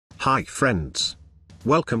Hi friends.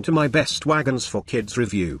 Welcome to my best wagons for kids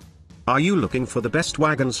review. Are you looking for the best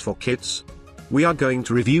wagons for kids? We are going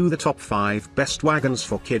to review the top 5 best wagons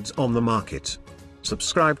for kids on the market.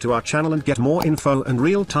 Subscribe to our channel and get more info and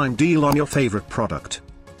real-time deal on your favorite product.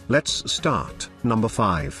 Let's start. Number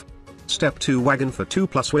 5. Step 2 Wagon for 2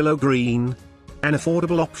 plus Willow Green. An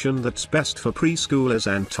affordable option that's best for preschoolers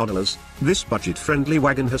and toddlers, this budget-friendly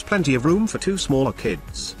wagon has plenty of room for 2 smaller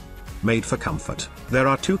kids. Made for comfort, there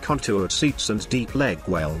are 2 contoured seats and deep leg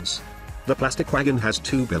wells. The plastic wagon has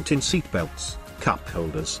 2 built-in seat belts, cup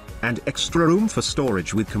holders, and extra room for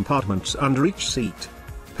storage with compartments under each seat.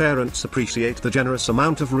 Parents appreciate the generous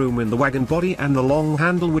amount of room in the wagon body and the long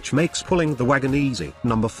handle, which makes pulling the wagon easy.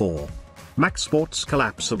 Number 4. Max Sports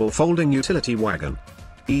Collapsible Folding Utility Wagon.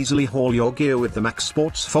 Easily haul your gear with the Max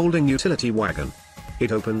Sports Folding Utility Wagon.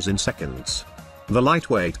 It opens in seconds. The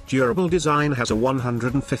lightweight, durable design has a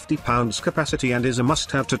 150 pounds capacity and is a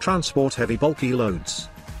must-have to transport heavy bulky loads.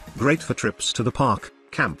 Great for trips to the park,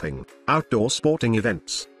 camping, outdoor sporting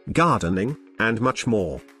events, gardening, and much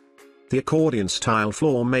more. The accordion-style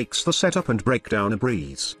floor makes the setup and breakdown a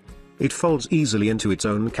breeze. It folds easily into its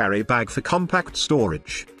own carry bag for compact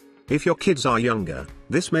storage. If your kids are younger,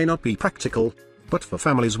 this may not be practical, but for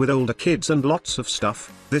families with older kids and lots of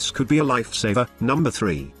stuff, this could be a lifesaver. Number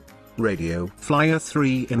 3. Radio Flyer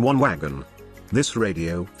 3-in-1 Wagon. This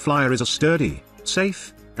Radio Flyer is a sturdy,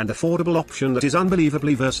 safe, and affordable option that is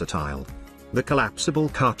unbelievably versatile. The collapsible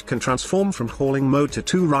cart can transform from hauling mode to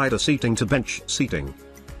 2-rider seating to bench seating.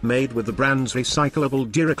 Made with the brand's recyclable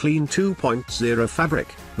DuraClean 2.0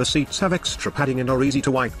 fabric, the seats have extra padding and are easy to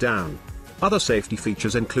wipe down. Other safety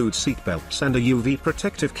features include seat belts and a UV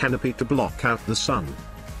protective canopy to block out the sun.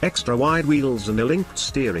 Extra wide wheels and a linked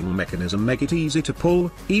steering mechanism make it easy to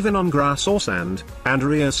pull, even on grass or sand, and a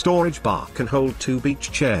rear storage bar can hold 2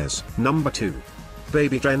 beach chairs. Number 2.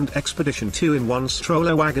 Baby Trend Expedition 2-in-1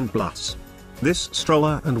 Stroller Wagon Plus. This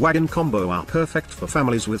stroller and wagon combo are perfect for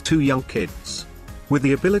families with 2 young kids. With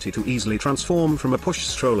the ability to easily transform from a push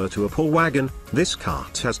stroller to a pull wagon, this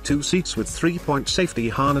cart has 2 seats with 3-point safety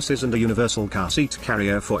harnesses and a universal car seat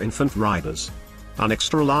carrier for infant riders. An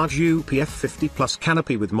extra-large UPF 50+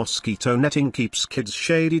 canopy with mosquito netting keeps kids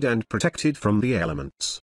shaded and protected from the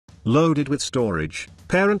elements. Loaded with storage,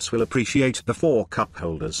 parents will appreciate the 4 cup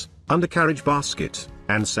holders, undercarriage basket,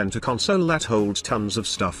 and center console that holds tons of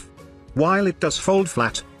stuff. While it does fold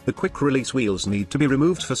flat, the quick-release wheels need to be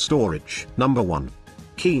removed for storage. Number 1.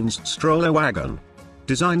 Keenz Stroller Wagon.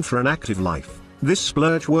 Designed for an active life, this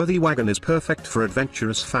splurge-worthy wagon is perfect for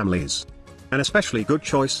adventurous families. An especially good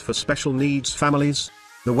choice for special needs families.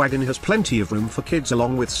 The wagon has plenty of room for kids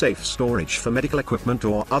along with safe storage for medical equipment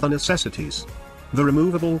or other necessities. The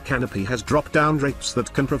removable canopy has drop-down drapes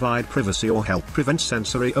that can provide privacy or help prevent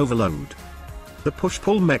sensory overload. The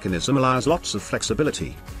push-pull mechanism allows lots of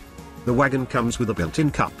flexibility. The wagon comes with a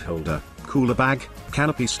built-in cup holder, cooler bag,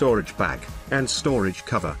 canopy storage bag, and storage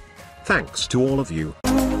cover. Thanks to all of you.